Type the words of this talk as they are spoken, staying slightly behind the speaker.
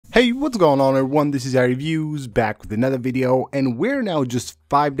Hey, what's going on everyone? This is iReviews back with another video, and we're now just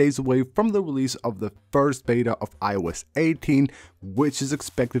 5 days away from the release of the first beta of iOS 18, which is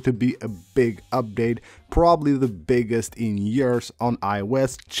expected to be a big update, probably the biggest in years on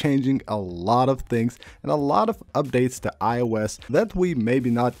iOS, changing a lot of things and a lot of updates to iOS that we maybe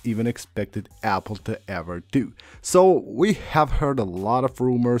not even expected Apple to ever do. So we have heard a lot of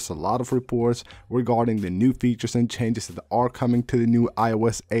rumors, a lot of reports regarding the new features and changes that are coming to the new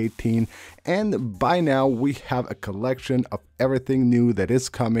iOS 18, and by now we have a collection of everything new that is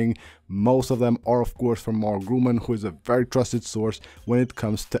coming. Most of them are of course from Mark Gurman, who is a very trusted source when it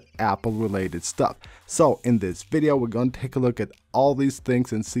comes to Apple related stuff. So in this video we're going to take a look at all these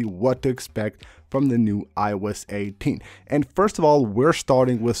things and see what to expect from the new iOS 18. And first of all, we're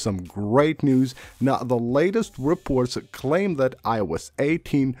starting with some great news. Now the latest reports claim that iOS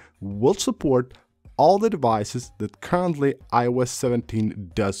 18 will support all the devices that currently iOS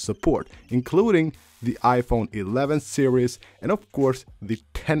 17 does support, including the iPhone 11 series and of course the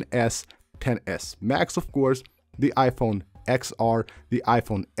XS, XS Max, of course, the iPhone XR, the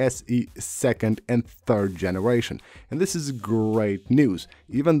iPhone SE second and third generation. And this is great news,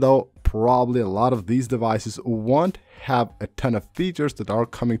 even though probably a lot of these devices won't have a ton of features that are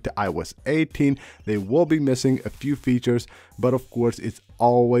coming to iOS 18. They will be missing a few features, but of course it's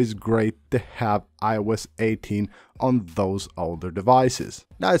always great to have iOS 18 on those older devices.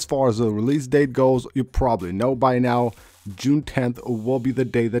 Now as far as the release date goes, you probably know by now, June 10th will be the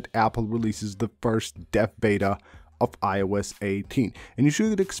day that Apple releases the first dev beta of iOS 18, and you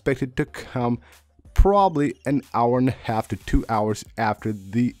should expect it to come probably an hour and a half to 2 hours after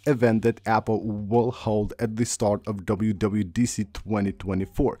the event that Apple will hold at the start of WWDC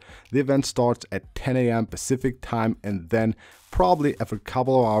 2024. The event starts at 10 a.m. Pacific time, and then probably after a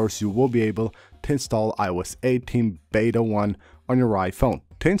couple of hours you will be able to install iOS 18 Beta 1 on your iPhone.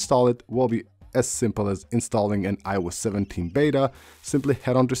 To install it will be as simple as installing an iOS 17 beta. Simply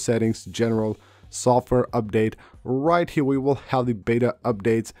head on to settings, general, software update. Right here we will have the beta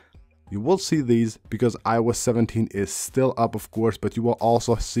updates. You will see these because iOS 17 is still up, of course, but you will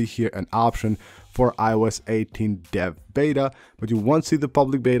also see here an option for iOS 18 dev beta, but you won't see the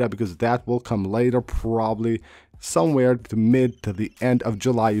public beta because that will come later, probably somewhere to mid to the end of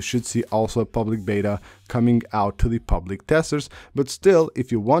July. You should see also a public beta coming out to the public testers, but still,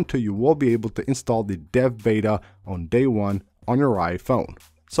 if you want to, you will be able to install the dev beta on day one on your iPhone.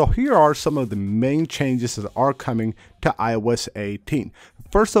 So here are some of the main changes that are coming to iOS 18.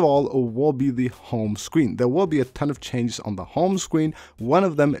 First of all will be the home screen. There will be a ton of changes on the home screen, one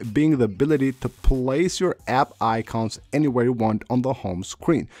of them being the ability to place your app icons anywhere you want on the home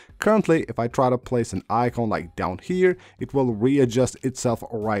screen. Currently, if I try to place an icon like down here, it will readjust itself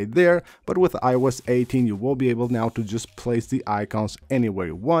right there, but with iOS 18 you will be able now to just place the icons anywhere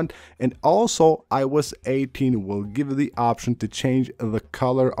you want. And also iOS 18 will give you the option to change the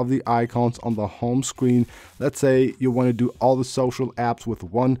color of the icons on the home screen. Let's say you want to do all the social apps with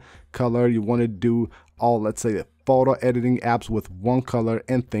one color, you want to do all, let's say, the photo editing apps with one color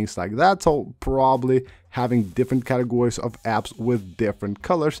and things like that. So probably having different categories of apps with different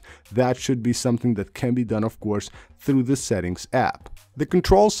colors, that should be something that can be done, of course, through the settings app. The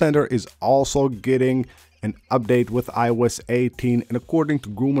control center is also getting an update with iOS 18, and according to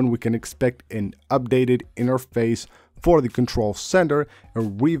Gurman, we can expect an updated interface for the control center, a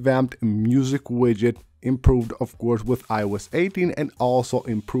revamped music widget, improved of course with iOS 18, and also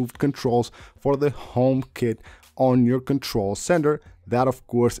improved controls for the HomeKit on your control center. That of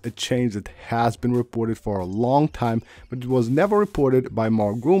course a change that has been reported for a long time, but it was never reported by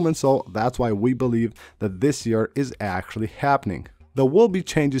Mark Gurman, so that's why we believe that this year is actually happening. There will be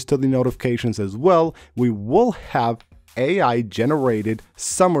changes to the notifications as well. We will have AI generated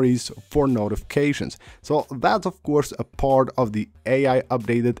summaries for notifications. So that's of course a part of the AI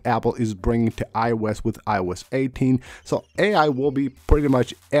update that Apple is bringing to iOS with iOS 18. So AI will be pretty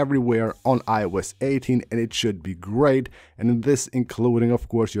much everywhere on iOS 18, and it should be great. And in this, including of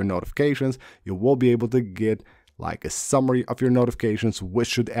course your notifications, you will be able to get like a summary of your notifications, which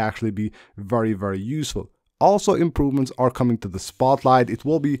should actually be very useful. Also, improvements are coming to the Spotlight. It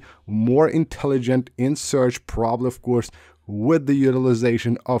will be more intelligent in search, probably of course with the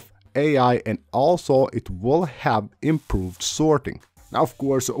utilization of AI, and also it will have improved sorting. Now of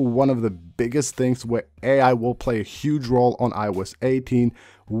course, one of the biggest things where AI will play a huge role on iOS 18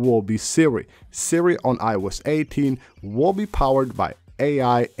 will be Siri. Siri on iOS 18 will be powered by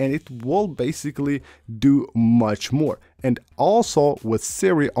AI, and it will basically do much more. And also with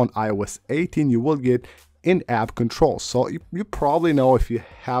Siri on iOS 18 you will get in-app controls. So you probably know, if you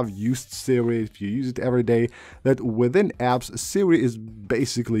have used Siri, if you use it every day, that within apps, Siri is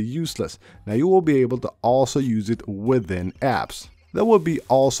basically useless. Now you will be able to also use it within apps. There will be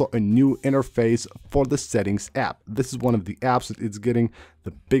also a new interface for the Settings app. This is one of the apps that is getting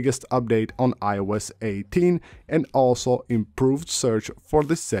the biggest update on iOS 18, and also improved search for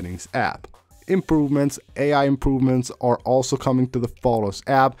the Settings app. Improvements, AI improvements are also coming to the Photos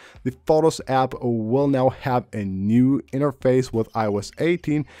app. The Photos app will now have a new interface with iOS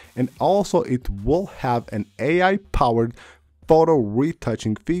 18, and also it will have an AI-powered photo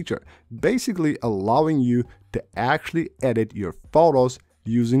retouching feature, basically allowing you to actually edit your photos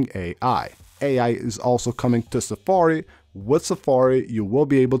using AI. AI is also coming to Safari. With Safari, you will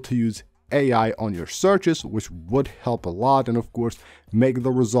be able to use AI on your searches, which would help a lot, and of course make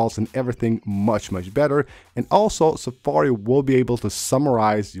the results and everything much better. And also Safari will be able to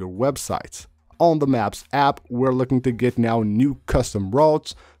summarize your websites. On the Maps app, we're looking to get now new custom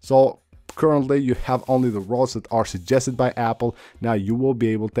routes. So currently you have only the routes that are suggested by Apple. Now you will be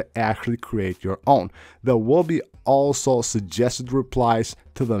able to actually create your own. There will be also suggested replies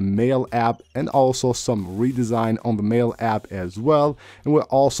to the Mail app, and also some redesign on the Mail app as well. And we're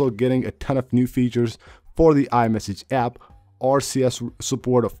also getting a ton of new features for the iMessage app. RCS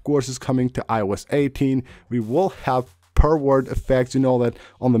support, of course, is coming to iOS 18. We will have per word effects. You know that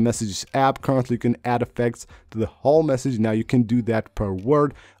on the Messages app currently you can add effects to the whole message. Now you can do that per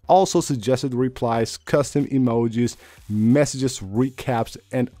word. Also suggested replies, custom emojis, messages recaps,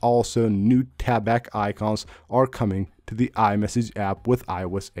 and also new tab back icons are coming to the iMessage app with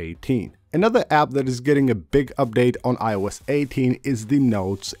iOS 18. Another app that is getting a big update on iOS 18 is the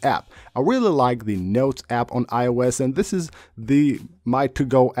Notes app. I really like the Notes app on iOS, and this is the my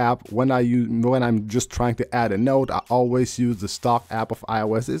to-go app. When I'm just trying to add a note, I always use the stock app of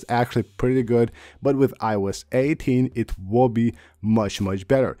iOS. It's actually pretty good, but with iOS 18 it will be much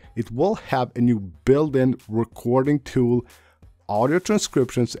better. It will have a new built-in recording tool, audio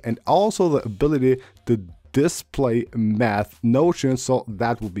transcriptions, and also the ability to display math notions, so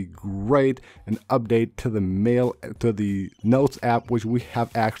that will be great. An update to the Notes app, which we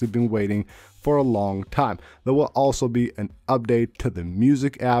have actually been waiting for a long time. There will also be an update to the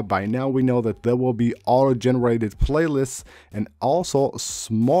Music app. By now we know that there will be auto-generated playlists and also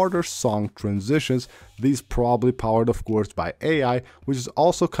smarter song transitions. These probably powered, of course, by AI, which is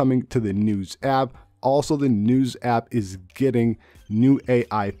also coming to the News app. Also, the News app is getting new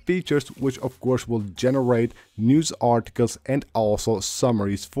AI features, which of course will generate news articles and also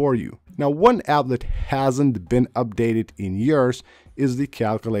summaries for you. Now, one app that hasn't been updated in years is the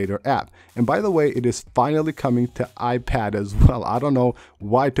Calculator app. And by the way, it is finally coming to iPad as well. I don't know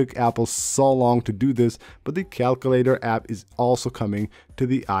why it took Apple so long to do this, but the Calculator app is also coming to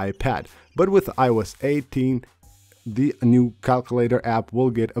the iPad. But with iOS 18, the new Calculator app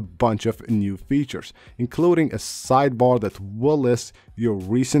will get a bunch of new features, including a sidebar that will list your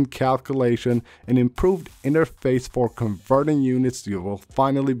recent calculation, an improved interface for converting units. You will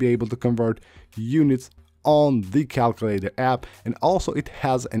finally be able to convert units on the Calculator app, and also it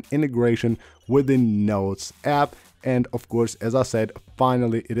has an integration with the Notes app. And of course, as I said,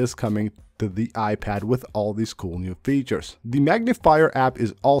 finally it is coming to the iPad with all these cool new features. The Magnifier app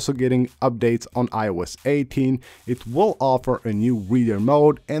is also getting updates on iOS 18. It will offer a new reader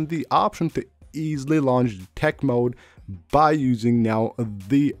mode and the option to easily launch the tech mode by using now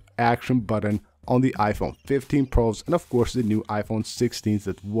the action button on the iPhone 15 Pros, and of course the new iPhone 16s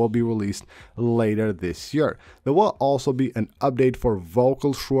that will be released later this year. There will also be an update for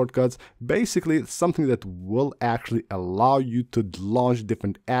vocal shortcuts. Basically, it's something that will actually allow you to launch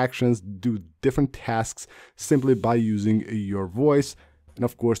different actions, do different tasks simply by using your voice. And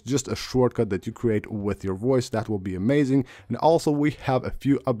of course, just a shortcut that you create with your voice. That will be amazing. And also we have a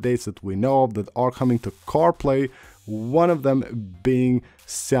few updates that we know of that are coming to CarPlay, one of them being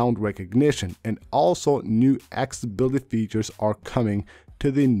sound recognition, and also new accessibility features are coming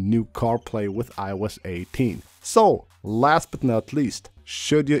to the new CarPlay with iOS 18. So last but not least,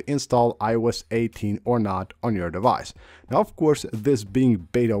 should you install iOS 18 or not on your device? Now, of course, this being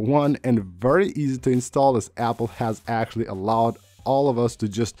beta 1 and very easy to install, as Apple has actually allowed all of us to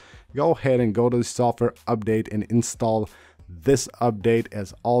just go ahead and go to the software update and install this update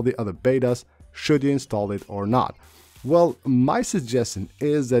as all the other betas. Should you install it or not? Well, my suggestion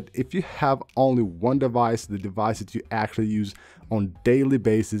is that if you have only one device, the device that you actually use on daily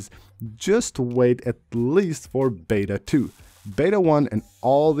basis, just wait at least for beta 2. Beta 1 and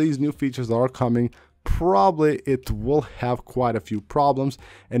all these new features that are coming, probably it will have quite a few problems,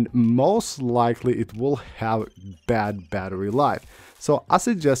 and most likely it will have bad battery life. So I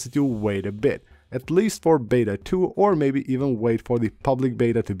suggest that you wait a bit. at least for beta 2, or maybe even wait for the public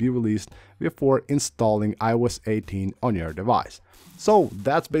beta to be released before installing iOS 18 on your device. So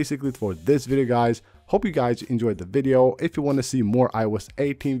that's basically it for this video, guys. Hope you guys enjoyed the video. If you want to see more iOS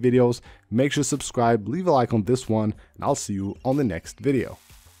 18 videos, make sure to subscribe, leave a like on this one, and I'll see you on the next video.